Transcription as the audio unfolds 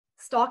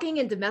Stalking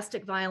and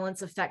domestic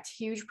violence affect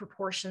huge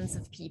proportions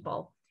of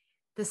people.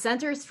 The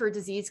Centers for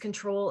Disease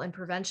Control and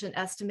Prevention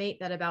estimate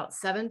that about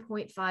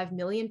 7.5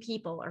 million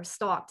people are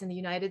stalked in the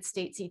United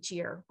States each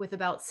year, with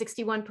about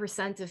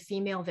 61% of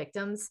female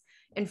victims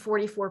and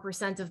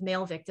 44% of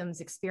male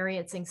victims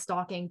experiencing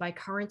stalking by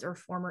current or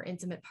former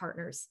intimate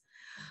partners.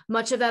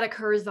 Much of that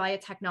occurs via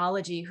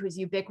technology, whose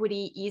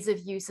ubiquity, ease of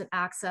use and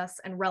access,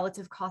 and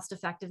relative cost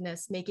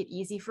effectiveness make it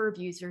easy for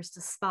abusers to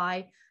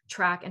spy,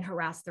 track, and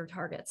harass their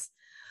targets.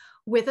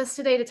 With us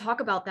today to talk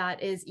about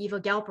that is Eva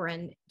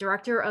Galperin,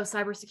 Director of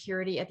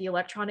Cybersecurity at the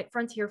Electronic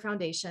Frontier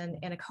Foundation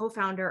and a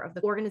co-founder of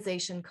the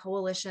organization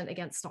Coalition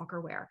Against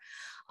Stalkerware.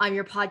 I'm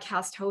your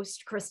podcast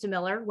host, Krista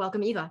Miller.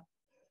 Welcome, Eva.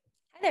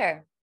 Hi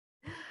there.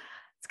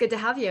 It's good to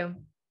have you.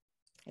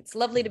 It's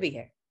lovely to be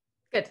here.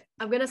 Good.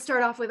 I'm going to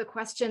start off with a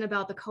question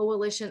about the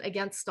Coalition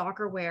Against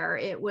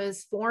Stalkerware. It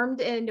was formed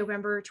in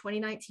November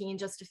 2019,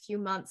 just a few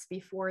months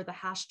before the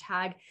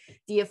hashtag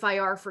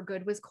DFIR for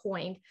good was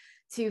coined,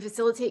 to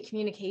facilitate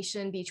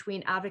communication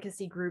between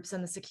advocacy groups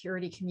and the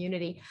security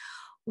community.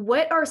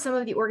 What are some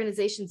of the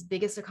organization's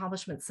biggest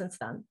accomplishments since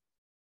then?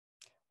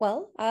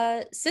 Well,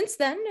 since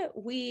then,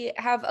 we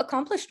have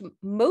accomplished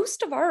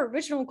most of our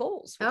original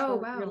goals, which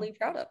we're really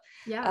proud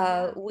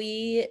of.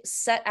 We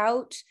set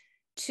out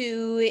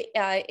to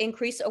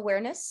increase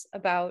awareness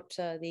about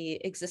the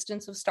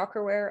existence of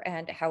stalkerware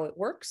and how it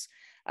works,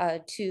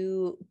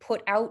 to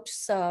put out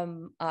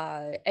some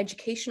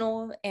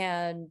educational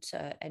and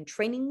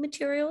training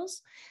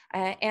materials,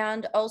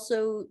 and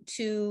also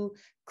to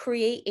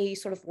create a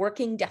sort of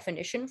working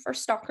definition for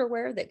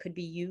stalkerware that could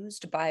be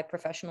used by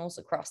professionals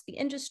across the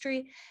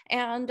industry,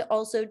 and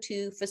also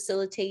to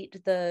facilitate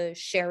the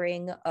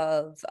sharing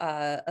of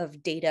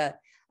data,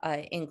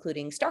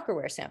 including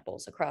stalkerware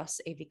samples across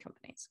AV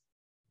companies.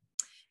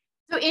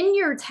 So in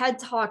your TED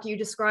Talk, you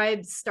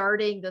described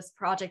starting this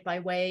project by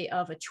way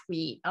of a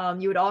tweet.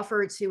 You would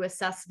offer to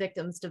assess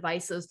victims'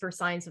 devices for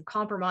signs of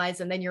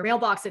compromise, and then your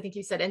mailbox, I think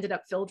you said, ended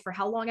up filled for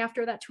how long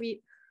after that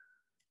tweet?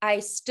 I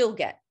still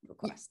get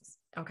requests.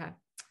 Okay.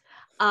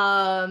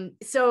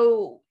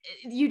 So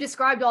you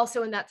described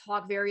also in that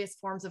talk various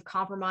forms of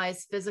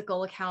compromise,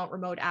 physical account,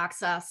 remote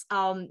access.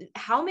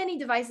 How many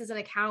devices and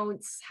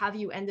accounts have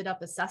you ended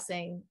up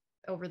assessing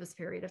over this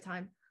period of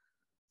time?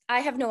 I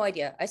have no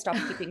idea. I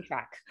stopped keeping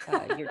track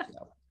years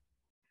ago.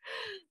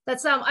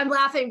 That's I'm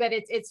laughing, but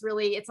it's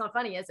not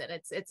funny, is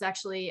it? It's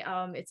actually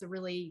it's a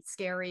really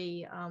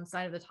scary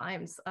sign of the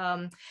times.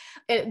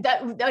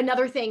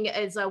 Another thing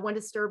is one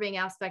disturbing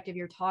aspect of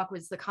your talk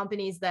was the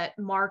companies that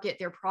market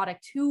their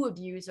product to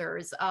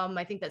abusers.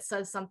 I think that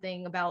says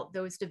something about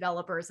those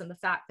developers and the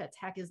fact that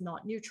tech is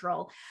not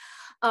neutral.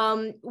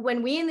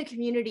 When we in the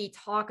community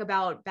talk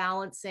about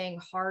balancing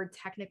hard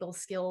technical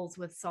skills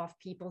with soft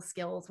people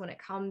skills when it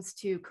comes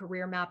to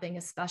career mapping,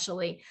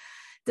 especially,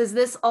 does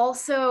this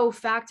also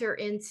factor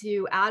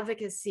into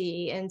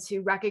advocacy,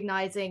 into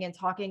recognizing and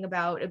talking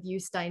about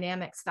abuse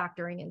dynamics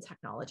factoring in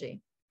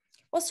technology?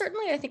 Well,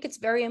 certainly, I think it's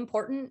very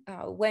important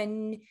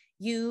when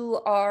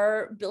you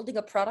are building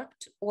a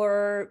product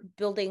or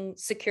building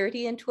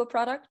security into a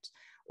product,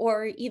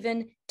 or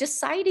even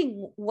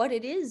deciding what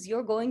it is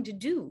you're going to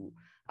do,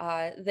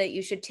 that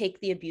you should take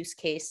the abuse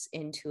case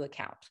into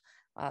account.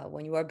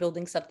 When you are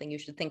building something, you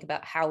should think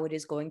about how it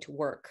is going to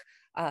work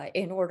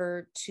in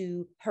order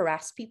to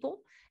harass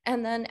people,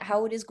 and then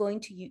how it is going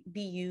to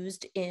be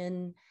used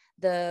in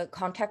the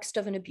context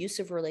of an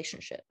abusive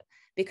relationship.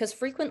 Because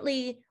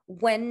frequently,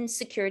 when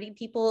security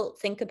people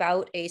think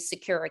about a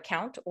secure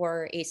account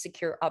or a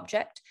secure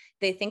object,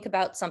 they think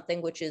about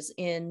something which is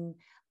in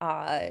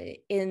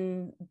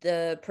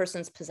the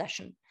person's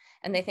possession.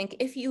 And they think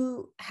if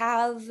you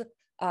have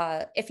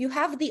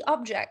the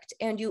object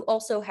and you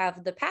also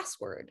have the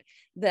password,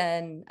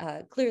 then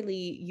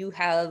clearly you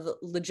have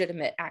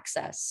legitimate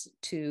access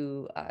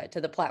to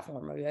the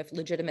platform, or you have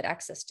legitimate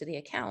access to the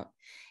account.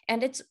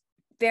 And it's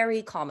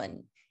very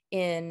common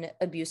in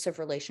abusive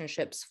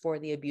relationships for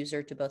the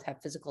abuser to both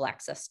have physical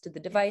access to the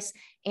device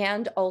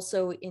and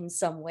also in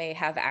some way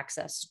have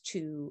access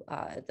to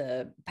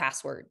the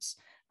passwords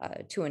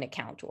to an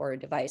account or a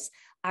device,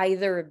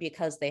 either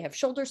because they have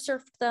shoulder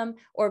surfed them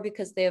or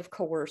because they have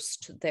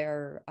coerced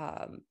their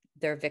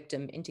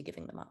victim into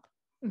giving them up.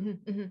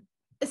 Mm-hmm, mm-hmm.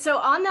 So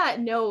on that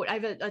note, I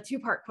have a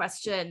two-part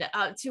question.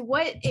 To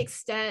what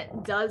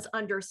extent does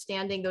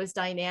understanding those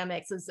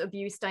dynamics, those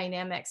abuse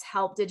dynamics,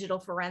 help digital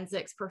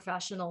forensics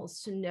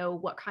professionals to know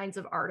what kinds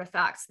of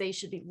artifacts they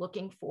should be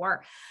looking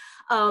for?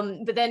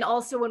 But then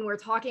also when we're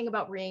talking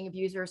about bringing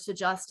abusers to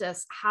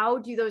justice, how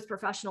do those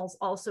professionals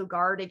also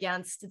guard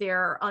against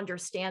their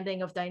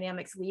understanding of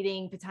dynamics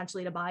leading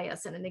potentially to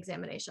bias in an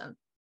examination?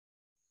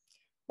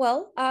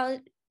 Well,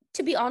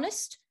 to be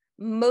honest,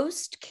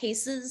 most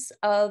cases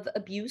of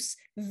abuse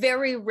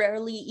very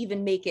rarely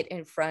even make it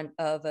in front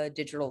of a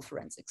digital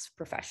forensics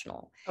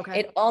professional.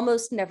 Okay. It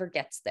almost never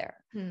gets there.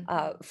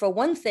 For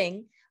one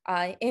thing,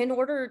 in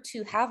order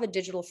to have a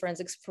digital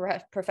forensics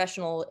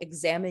professional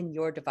examine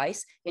your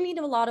device, you need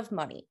a lot of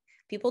money.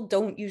 People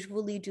don't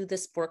usually do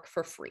this work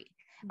for free.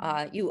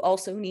 You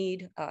also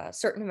need a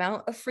certain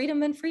amount of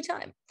freedom and free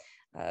time,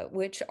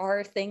 which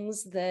are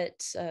things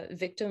that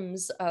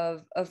victims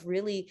of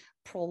really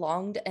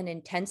prolonged and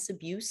intense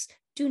abuse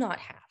do not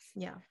have.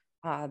 Yeah.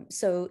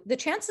 So the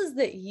chances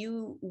that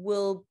you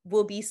will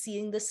be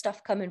seeing this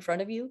stuff come in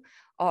front of you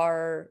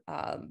are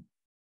not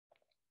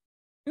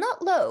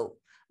low,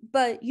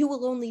 but you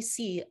will only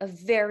see a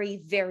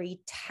very,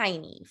 very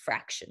tiny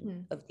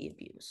fraction of the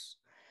abuse.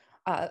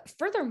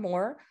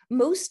 Furthermore,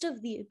 most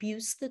of the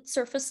abuse that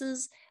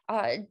surfaces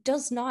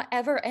does not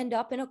ever end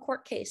up in a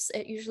court case.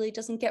 It usually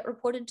doesn't get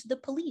reported to the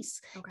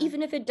police. Okay.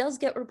 Even if it does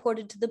get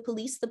reported to the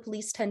police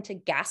tend to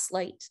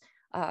gaslight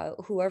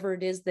whoever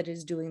it is that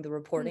is doing the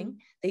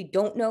reporting. They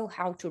don't know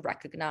how to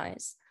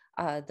recognize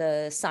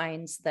the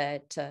signs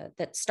that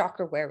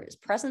stalkerware is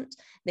present.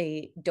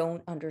 They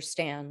don't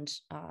understand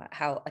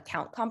how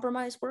account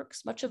compromise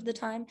works much of the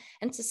time.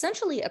 And it's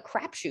essentially a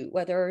crapshoot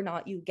whether or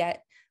not you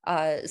get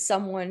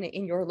someone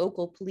in your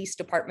local police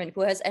department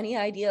who has any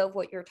idea of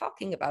what you're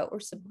talking about, or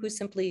who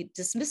simply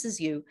dismisses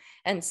you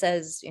and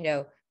says, you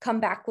know, come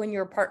back when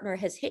your partner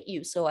has hit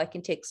you so I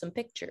can take some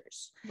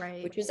pictures.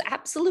 Right. Which is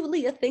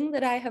absolutely a thing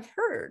that I have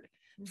heard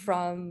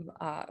from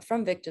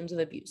victims of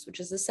abuse,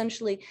 which is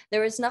essentially,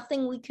 there is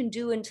nothing we can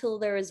do until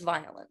there is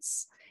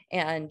violence,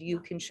 and you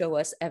can show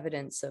us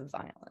evidence of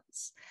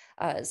violence.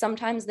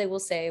 Sometimes they will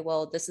say,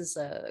 well, this is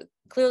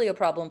clearly a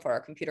problem for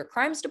our computer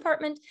crimes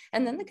department.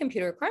 And then the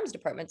computer crimes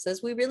department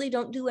says, we really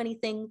don't do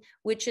anything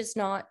which is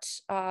not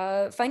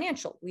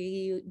financial.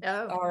 We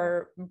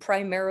are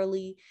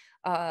primarily,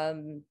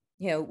 you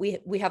know,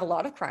 we have a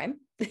lot of crime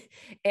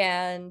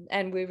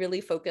and we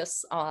really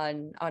focus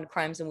on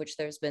crimes in which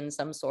there's been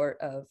some sort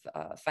of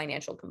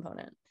financial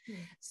component.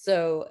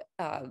 So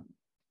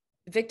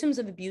victims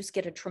of abuse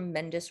get a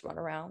tremendous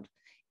runaround,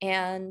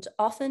 and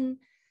often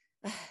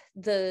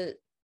the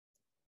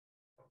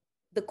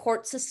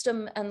court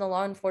system and the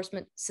law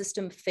enforcement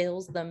system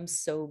fails them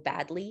so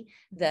badly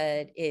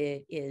that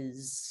it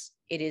is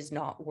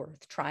not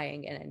worth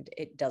trying, and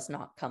it does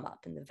not come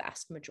up in the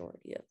vast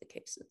majority of the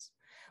cases.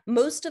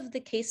 Most of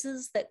the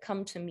cases that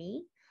come to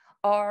me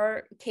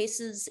are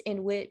cases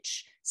in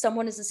which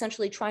someone is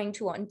essentially trying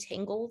to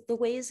untangle the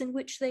ways in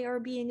which they are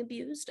being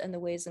abused and the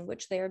ways in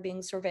which they are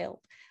being surveilled.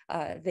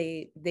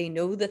 They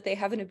know that they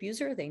have an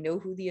abuser. They know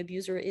who the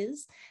abuser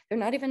is. They're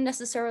not even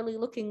necessarily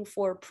looking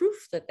for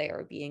proof that they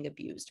are being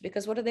abused,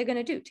 because what are they going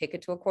to do? Take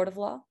it to a court of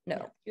law? No.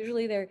 Yeah.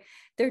 Usually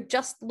they're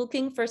just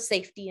looking for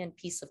safety and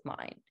peace of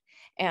mind.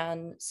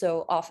 And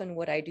so often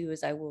what I do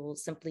is I will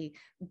simply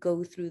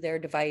go through their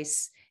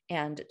device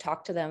and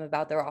talk to them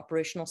about their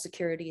operational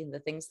security and the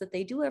things that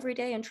they do every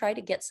day, and try to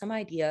get some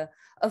idea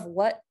of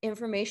what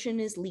information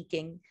is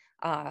leaking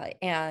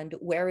and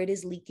where it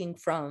is leaking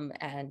from,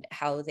 and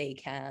how they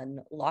can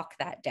lock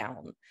that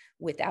down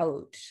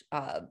without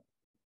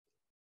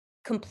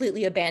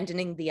completely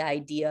abandoning the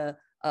idea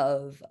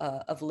of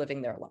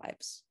living their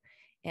lives.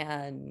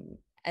 And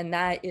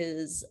that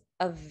is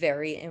a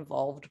very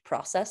involved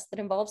process that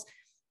involves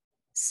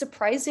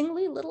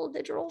surprisingly little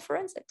digital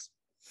forensics.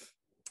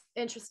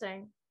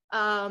 Interesting.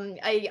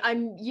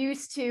 I'm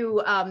used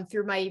to,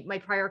 through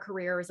my prior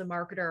career as a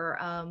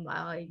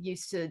marketer,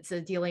 used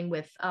to dealing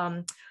with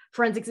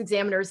forensics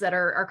examiners that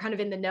are kind of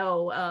in the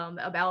know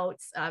about,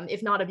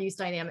 if not abuse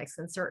dynamics,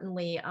 and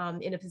certainly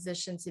in a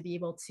position to be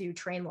able to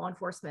train law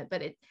enforcement.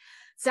 But it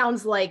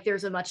sounds like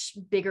there's a much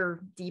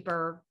bigger,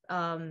 deeper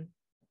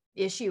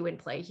issue in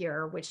play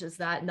here, which is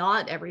that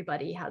not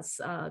everybody has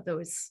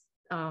those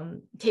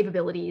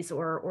capabilities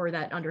or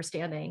that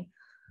understanding.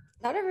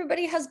 Not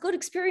everybody has good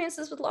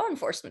experiences with law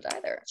enforcement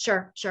either.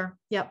 Sure.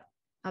 Yep,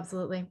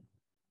 absolutely.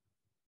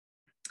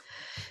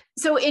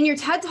 So in your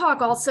TED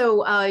Talk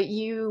also,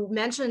 you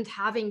mentioned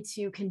having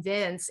to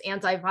convince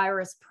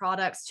antivirus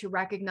products to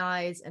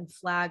recognize and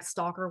flag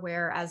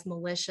stalkerware as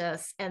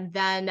malicious. And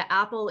then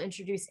Apple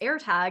introduced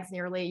AirTags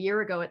nearly a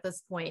year ago at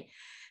this point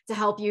to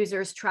help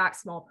users track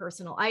small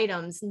personal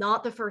items.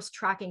 Not the first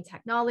tracking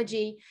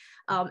technology.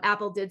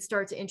 Apple did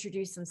start to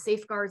introduce some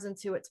safeguards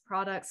into its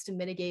products to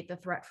mitigate the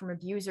threat from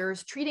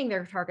abusers, treating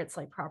their targets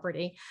like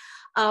property.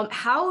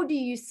 How do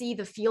you see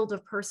the field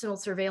of personal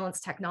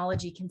surveillance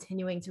technology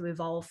continuing to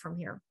evolve from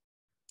here?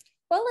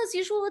 Well, as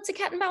usual, it's a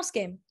cat and mouse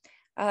game.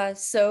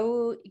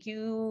 So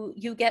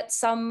you get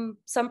some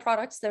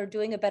products that are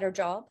doing a better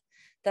job,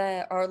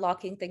 that are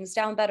locking things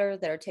down better,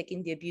 that are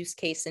taking the abuse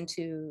case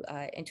into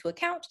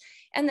account.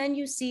 And then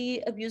you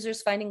see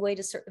abusers finding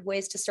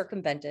ways to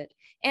circumvent it.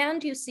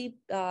 And you see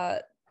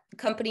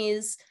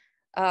companies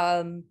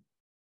debuting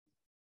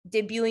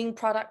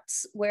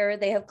products where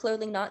they have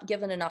clearly not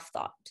given enough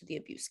thought to the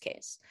abuse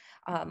case.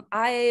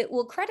 I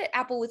will credit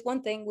Apple with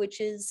one thing,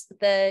 which is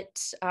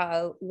that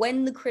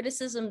when the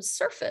criticisms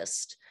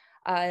surfaced,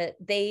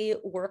 they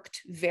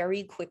worked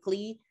very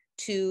quickly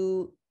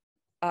to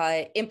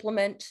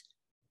implement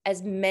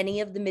as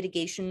many of the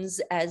mitigations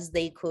as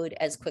they could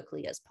as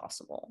quickly as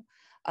possible.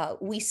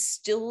 We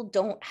still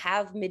don't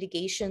have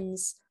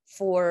mitigations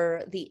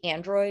for the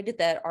Android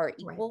that are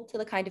equal to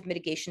the kind of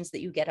mitigations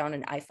that you get on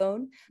an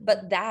iPhone,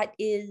 but that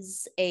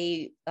is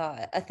a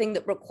thing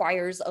that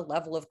requires a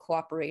level of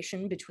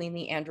cooperation between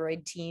the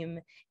Android team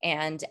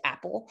and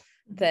Apple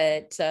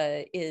that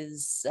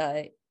is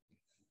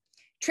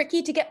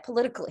tricky to get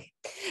politically.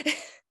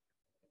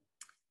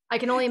 I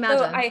can only imagine.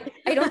 So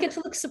I don't get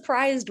to look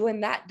surprised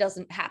when that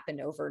doesn't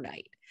happen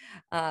overnight.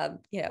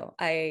 You know,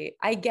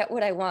 I get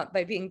what I want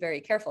by being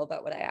very careful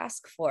about what I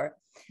ask for.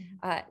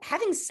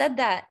 Having said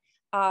that,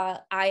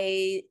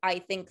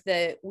 I think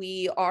that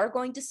we are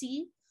going to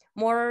see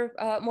more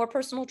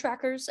personal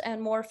trackers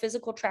and more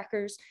physical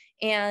trackers,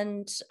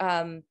 and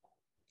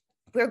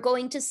we're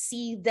going to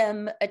see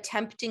them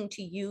attempting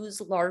to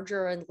use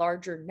larger and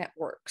larger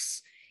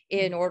networks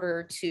in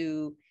order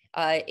to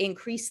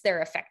increase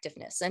their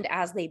effectiveness. And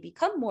as they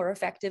become more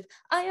effective,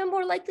 I am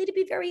more likely to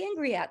be very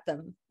angry at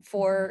them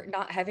for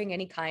not having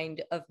any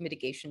kind of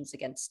mitigations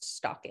against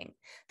stalking.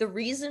 The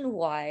reason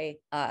why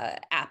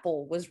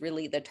Apple was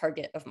really the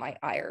target of my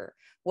ire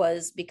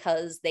was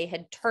because they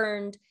had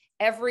turned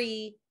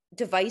every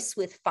device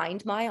with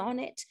Find My on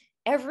it,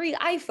 every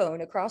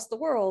iPhone across the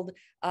world,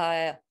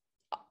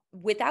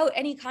 without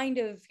any kind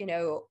of, you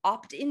know,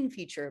 opt-in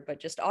feature, but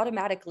just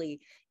automatically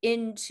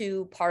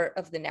into part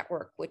of the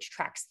network which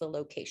tracks the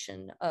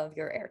location of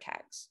your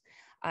AirTags.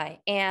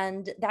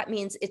 And that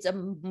means it's a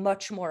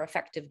much more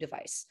effective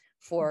device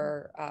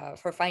for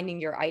finding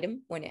your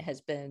item when it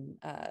has been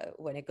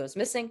when it goes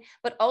missing,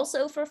 but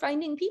also for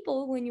finding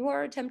people when you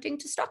are attempting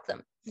to stalk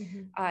them.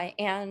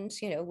 And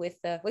you know, with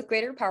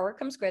greater power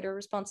comes greater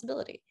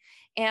responsibility.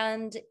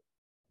 And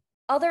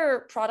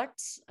other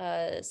products,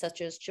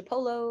 such as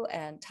Chipolo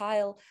and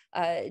Tile,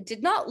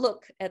 did not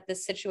look at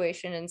this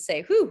situation and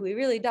say, whew, we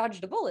really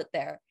dodged a bullet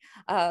there.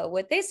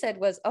 What they said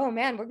was, oh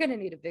man, we're going to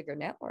need a bigger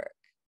network,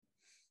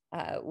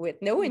 with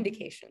no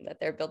indication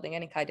that they're building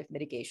any kind of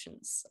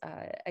mitigations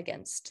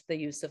against the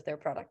use of their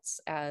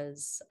products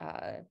as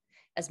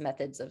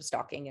methods of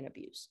stalking and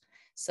abuse.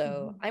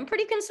 So I'm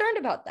pretty concerned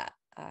about that.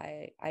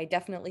 I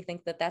definitely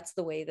think that that's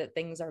the way that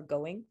things are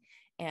going,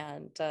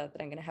 and that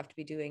I'm going to have to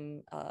be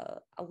doing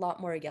a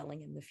lot more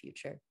yelling in the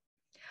future.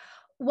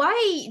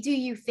 Why do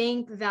you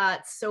think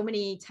that so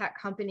many tech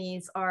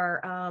companies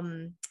are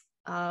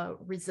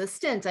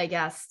resistant, I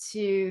guess,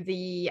 to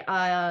the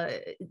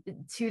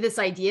to this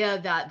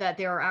idea that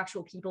there are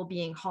actual people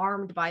being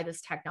harmed by this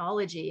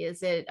technology?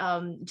 Is it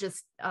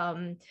just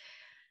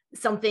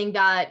something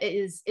that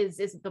is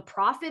the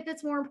profit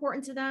that's more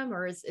important to them,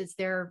 or is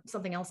there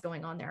something else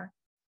going on there?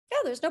 Yeah,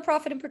 there's no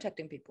profit in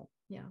protecting people.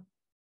 Yeah.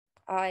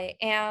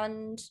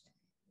 And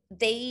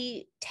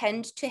they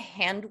tend to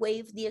hand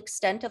wave the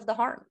extent of the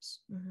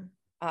harms.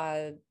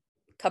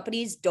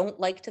 Companies don't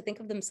like to think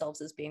of themselves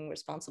as being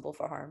responsible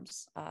for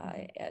harms.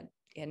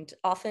 And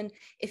often,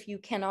 if you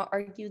cannot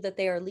argue that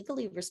they are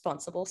legally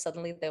responsible,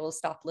 suddenly they will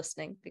stop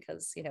listening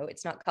because, you know,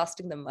 it's not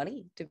costing them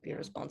money to be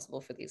responsible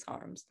for these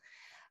harms.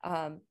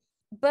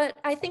 But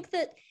I think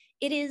that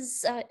it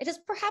is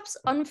perhaps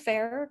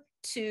unfair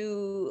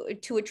to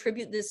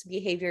attribute this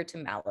behavior to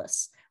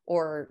malice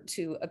or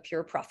to a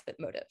pure profit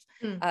motive.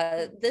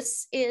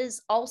 This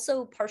is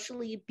also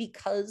partially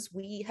because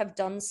we have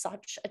done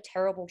such a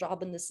terrible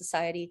job in this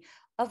society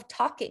of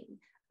talking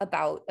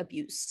about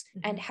abuse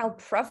and how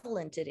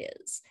prevalent it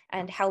is,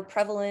 and how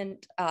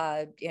prevalent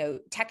you know,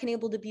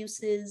 tech-enabled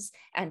abuse is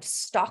and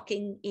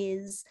stalking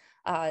is.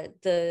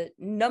 The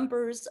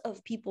numbers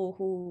of people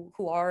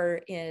who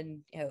are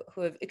in, you know,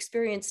 who have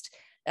experienced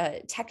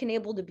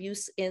tech-enabled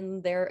abuse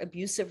in their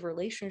abusive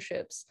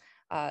relationships,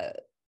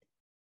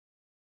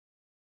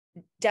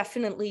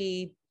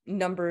 definitely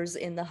numbers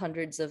in the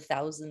hundreds of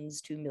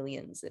thousands to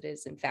millions. It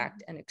is in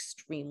fact an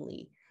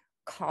extremely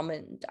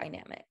common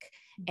dynamic.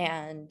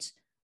 And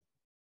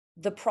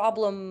the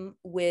problem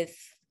with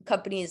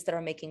companies that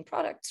are making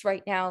products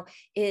right now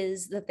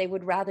is that they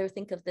would rather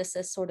think of this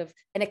as sort of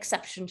an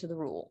exception to the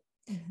rule,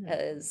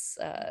 as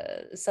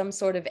some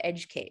sort of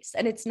edge case.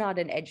 And it's not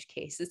an edge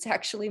case. It's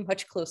actually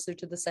much closer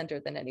to the center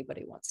than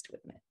anybody wants to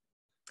admit.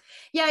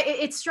 Yeah,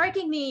 it's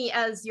striking me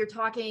as you're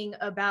talking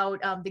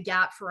about the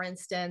gap, for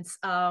instance,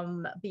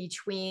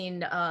 between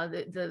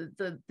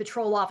the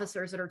patrol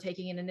officers that are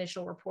taking an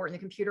initial report and the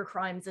computer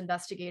crimes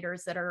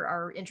investigators that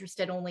are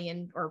interested only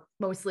in, or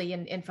mostly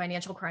in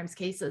financial crimes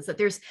cases. That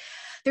there's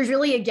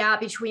really a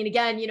gap between,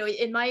 again, you know,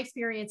 in my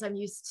experience, I'm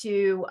used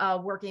to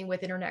working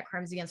with internet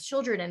crimes against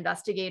children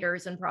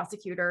investigators and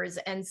prosecutors,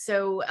 and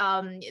so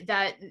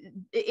that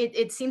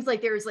it seems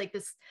like there's like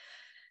this.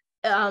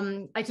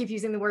 I keep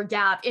using the word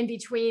gap in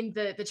between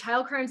the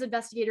child crimes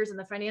investigators and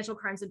the financial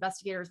crimes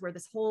investigators, where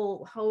this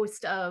whole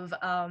host of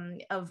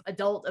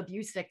adult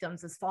abuse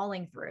victims is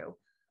falling through.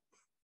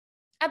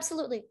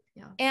 Absolutely.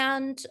 Yeah.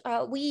 And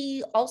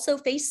we also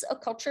face a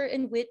culture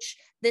in which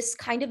this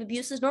kind of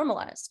abuse is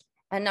normalized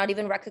and not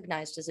even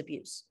recognized as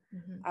abuse.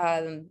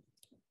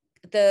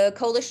 The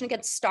Coalition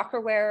Against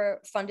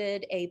Stalkerware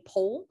funded a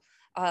poll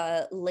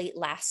late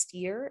last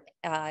year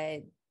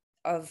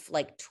of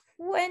like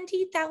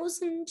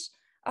 20,000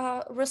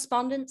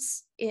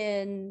 respondents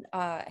in,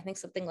 I think,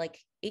 something like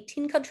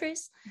 18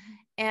 countries.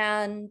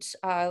 And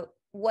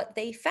what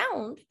they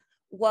found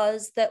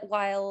was that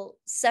while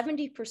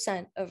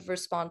 70% of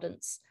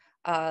respondents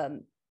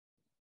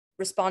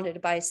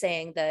responded by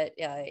saying that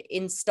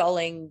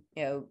installing,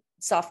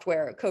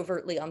 software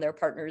covertly on their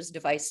partner's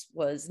device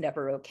was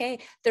never okay,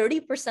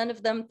 30%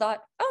 of them thought,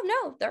 oh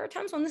no, there are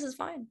times when this is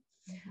fine.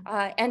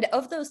 And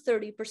of those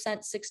 30%,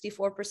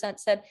 64%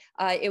 said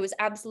it was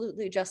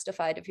absolutely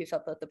justified if you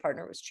felt that the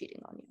partner was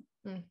cheating on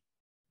you.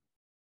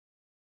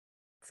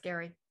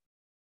 Scary.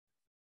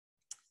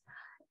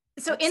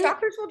 So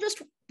stalkers will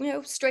just,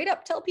 straight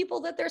up tell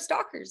people that they're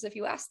stalkers if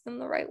you ask them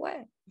the right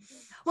way.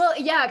 Well,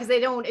 yeah, because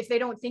if they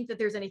don't think that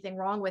there's anything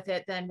wrong with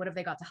it, then what have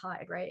they got to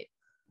hide, right?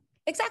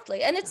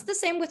 Exactly. And it's the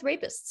same with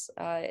rapists.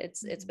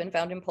 It's been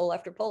found in poll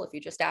after poll. If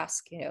you just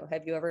ask,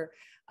 have you ever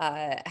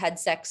had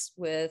sex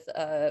with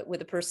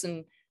a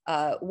person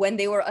when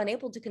they were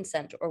unable to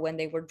consent, or when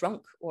they were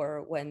drunk,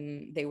 or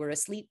when they were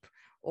asleep,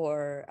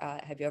 or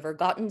have you ever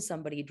gotten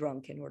somebody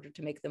drunk in order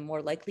to make them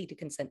more likely to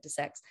consent to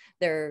sex?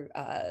 Their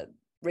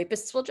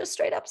rapists will just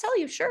straight up tell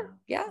you, sure,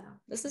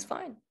 this is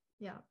fine.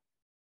 Yeah.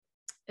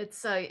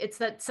 It's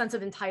that sense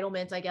of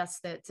entitlement, I guess,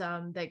 that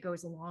that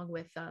goes along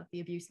with the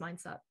abuse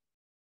mindset.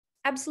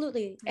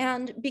 Absolutely.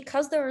 And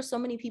because there are so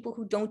many people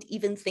who don't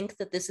even think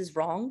that this is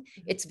wrong,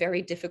 it's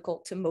very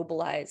difficult to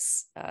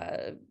mobilize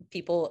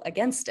people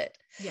against it.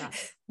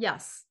 Yes.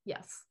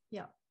 Yeah.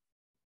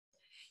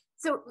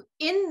 So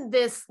in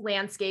this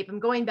landscape, I'm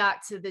going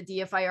back to the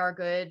DFIR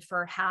good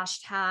for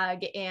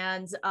hashtag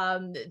and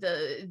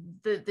the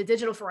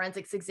digital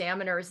forensics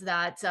examiners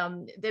that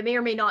they may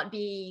or may not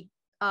be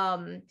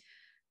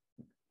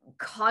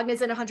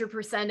cognizant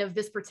 100% of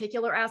this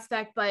particular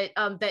aspect, but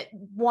that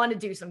want to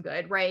do some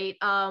good, right?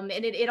 And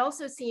it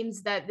also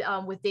seems that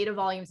with data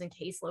volumes and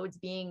caseloads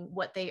being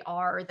what they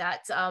are,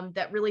 that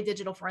that really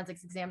digital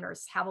forensics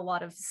examiners have a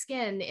lot of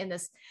skin in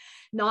this,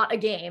 not a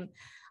game.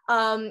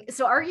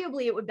 So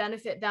arguably it would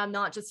benefit them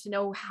not just to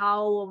know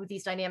how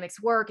these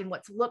dynamics work and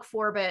what to look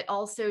for, but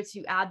also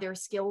to add their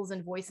skills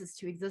and voices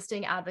to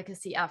existing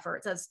advocacy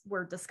efforts, as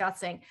we're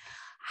discussing.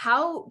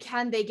 How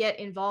can they get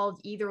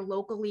involved either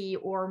locally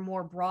or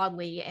more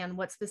broadly, and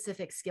what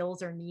specific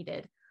skills are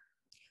needed?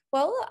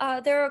 Well,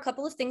 there are a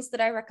couple of things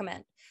that I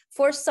recommend.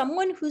 For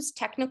someone whose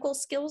technical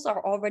skills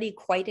are already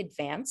quite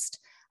advanced,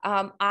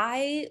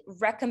 I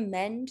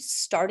recommend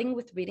starting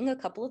with reading a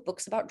couple of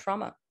books about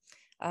trauma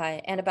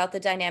and about the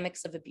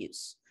dynamics of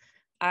abuse.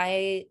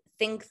 I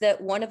think that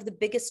one of the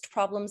biggest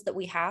problems that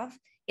we have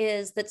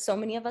is that so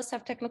many of us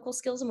have technical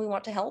skills and we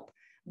want to help.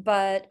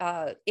 But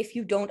if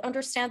you don't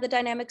understand the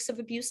dynamics of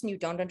abuse and you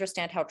don't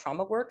understand how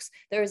trauma works,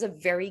 there is a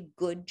very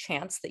good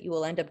chance that you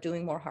will end up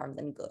doing more harm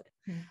than good.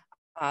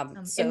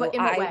 In what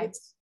way?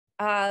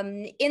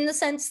 In the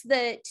sense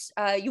that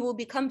you will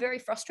become very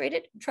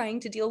frustrated trying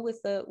to deal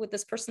with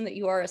this person that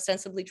you are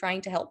ostensibly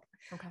trying to help.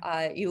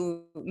 Okay.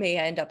 You may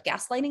end up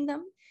gaslighting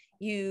them.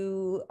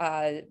 You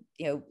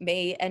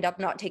may end up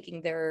not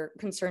taking their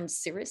concerns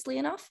seriously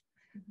enough.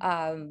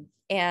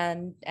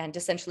 And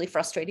essentially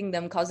frustrating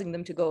them, causing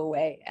them to go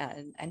away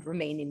and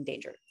remain in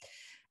danger.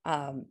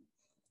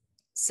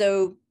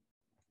 So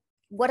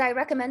what I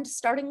recommend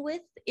starting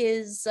with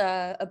is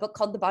a book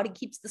called The Body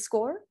Keeps the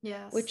Score,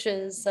 which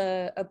is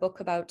a book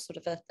about sort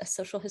of a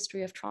social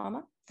history of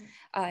trauma.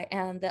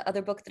 And the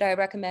other book that I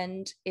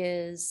recommend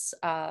is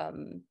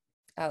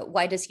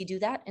Why Does He Do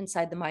That?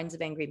 Inside the Minds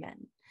of Angry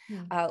Men.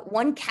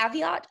 One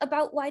caveat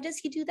about Why Does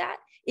He Do That?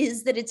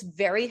 Is that it's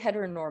very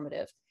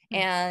heteronormative.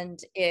 And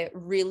it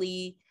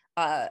really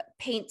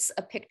paints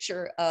a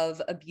picture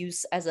of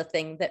abuse as a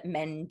thing that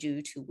men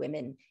do to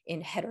women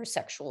in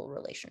heterosexual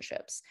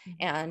relationships.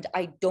 And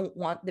I don't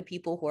want the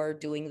people who are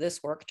doing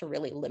this work to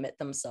really limit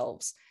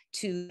themselves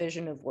to the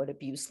vision of what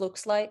abuse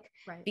looks like.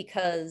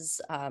 Because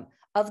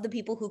of the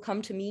people who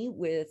come to me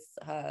with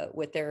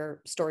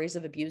their stories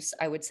of abuse,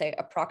 I would say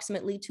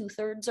approximately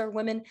 2/3 are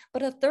women,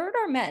 but 1/3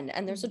 are men.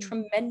 And there's a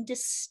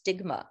tremendous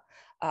stigma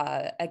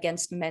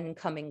against men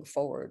coming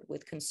forward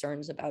with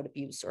concerns about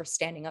abuse or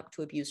standing up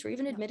to abuse or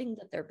even admitting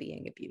that they're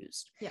being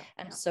abused.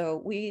 So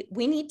we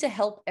need to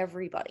help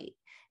everybody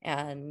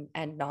and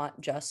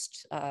not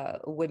just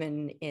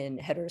women in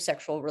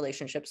heterosexual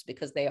relationships,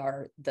 because they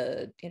are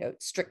the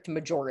strict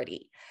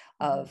majority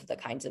of the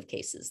kinds of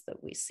cases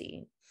that we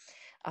see.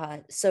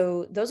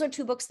 So those are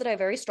two books that I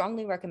very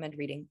strongly recommend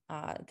reading.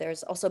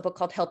 There's also a book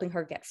called Helping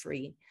Her Get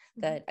Free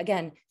that,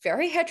 again,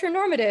 very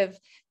heteronormative,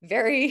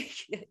 very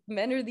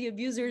men are the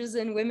abusers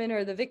and women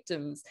are the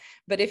victims.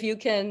 But if you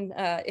can,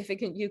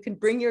 you can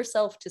bring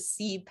yourself to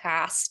see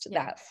past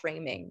that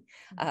framing,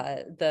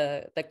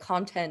 the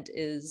content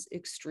is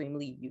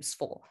extremely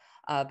useful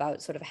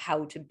about sort of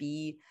how to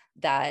be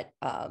that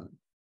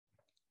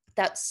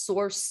that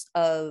source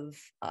of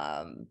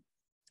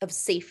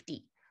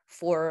safety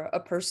for a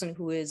person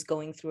who is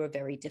going through a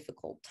very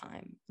difficult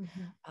time.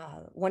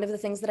 One of the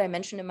things that I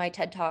mentioned in my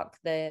TED Talk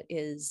that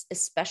is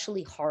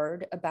especially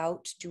hard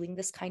about doing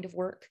this kind of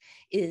work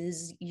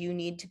is you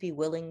need to be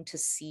willing to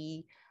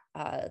see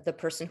the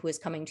person who is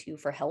coming to you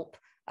for help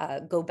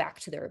go back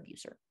to their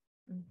abuser.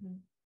 Mm-hmm.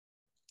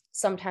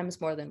 Sometimes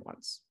more than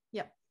once.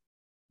 Yep.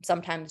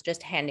 Sometimes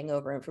just handing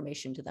over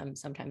information to them,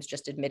 sometimes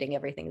just admitting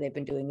everything they've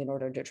been doing in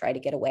order to try to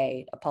get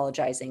away,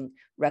 apologizing,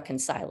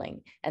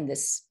 reconciling. And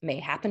this may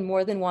happen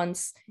more than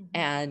once, mm-hmm.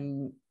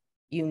 and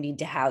you need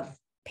to have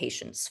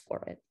patience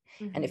for it.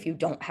 Mm-hmm. And if you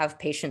don't have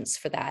patience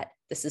for that,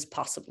 this is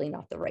possibly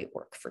not the right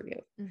work for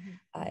you.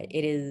 Mm-hmm.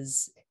 It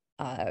is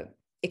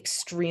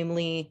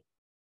extremely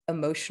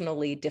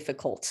emotionally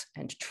difficult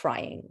and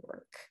trying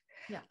work.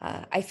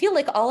 Yeah. I feel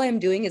like all I'm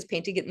doing is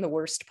painting it in the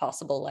worst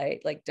possible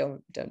light. Like,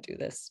 don't do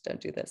this, don't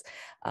do this.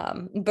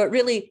 But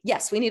really,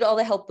 yes, we need all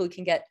the help we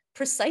can get,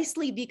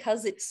 precisely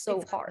because it's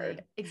so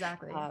hard.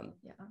 Exactly. Yeah.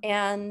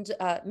 And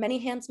many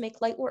hands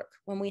make light work.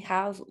 When we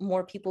have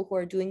more people who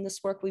are doing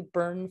this work, we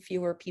burn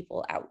fewer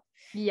people out.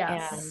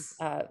 Yes.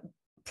 And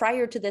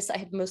prior to this, I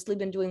had mostly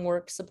been doing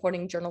work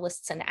supporting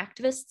journalists and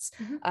activists,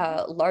 mm-hmm.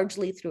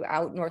 Largely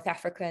throughout North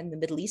Africa and the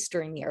Middle East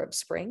during the Arab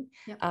Spring.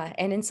 Yep.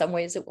 And in some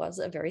ways, it was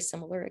a very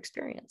similar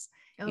experience.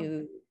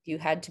 Oh. You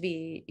had to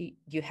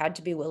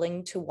be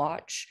willing to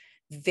watch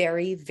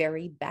very,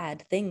 very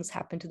bad things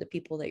happen to the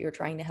people that you're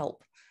trying to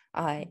help,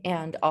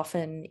 and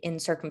often in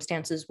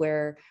circumstances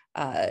where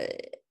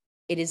it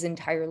is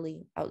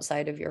entirely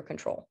outside of your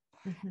control,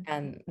 mm-hmm.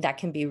 and that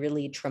can be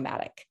really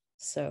traumatic.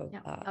 So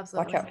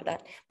watch out for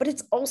that. But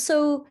it's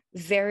also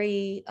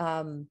very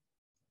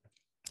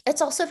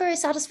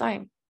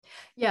satisfying.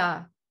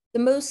 Yeah. The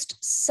most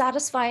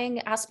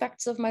satisfying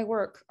aspects of my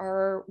work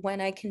are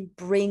when I can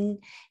bring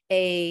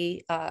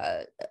a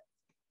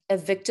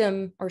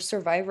victim or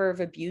survivor of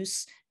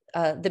abuse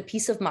the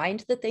peace of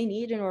mind that they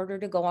need in order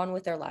to go on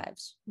with their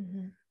lives.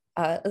 Mm-hmm.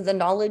 The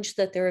knowledge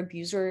that their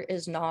abuser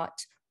is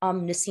not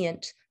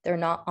omniscient, they're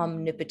not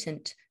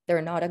omnipotent,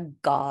 they're not a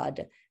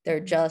god, they're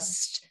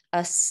just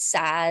a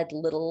sad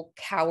little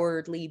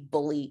cowardly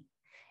bully,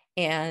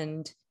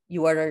 and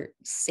you are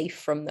safe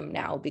from them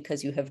now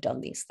because you have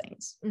done these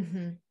things.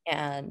 Mm-hmm.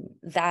 And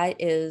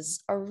that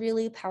is a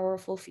really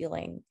powerful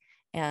feeling.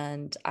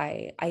 And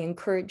I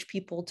encourage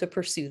people to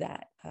pursue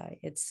that.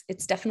 It's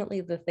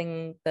definitely the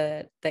thing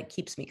that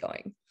keeps me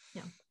going.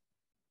 Yeah.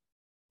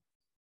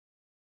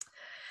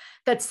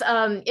 That's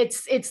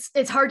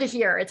it's hard to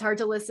hear. It's hard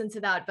to listen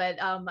to that,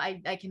 but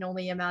I can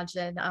only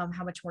imagine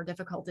how much more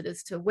difficult it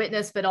is to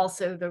witness, but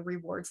also the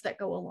rewards that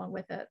go along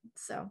with it.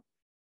 So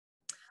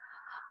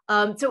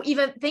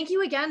Eva, thank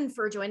you again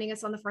for joining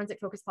us on the Forensic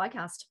Focus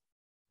podcast.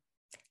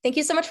 Thank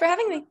you so much for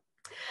having me.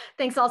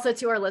 Thanks also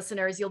to our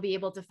listeners. You'll be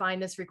able to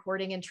find this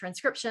recording and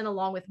transcription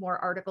along with more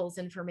articles,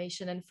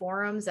 information, and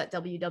forums at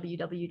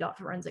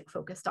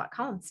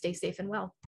www.forensicfocus.com. Stay safe and well.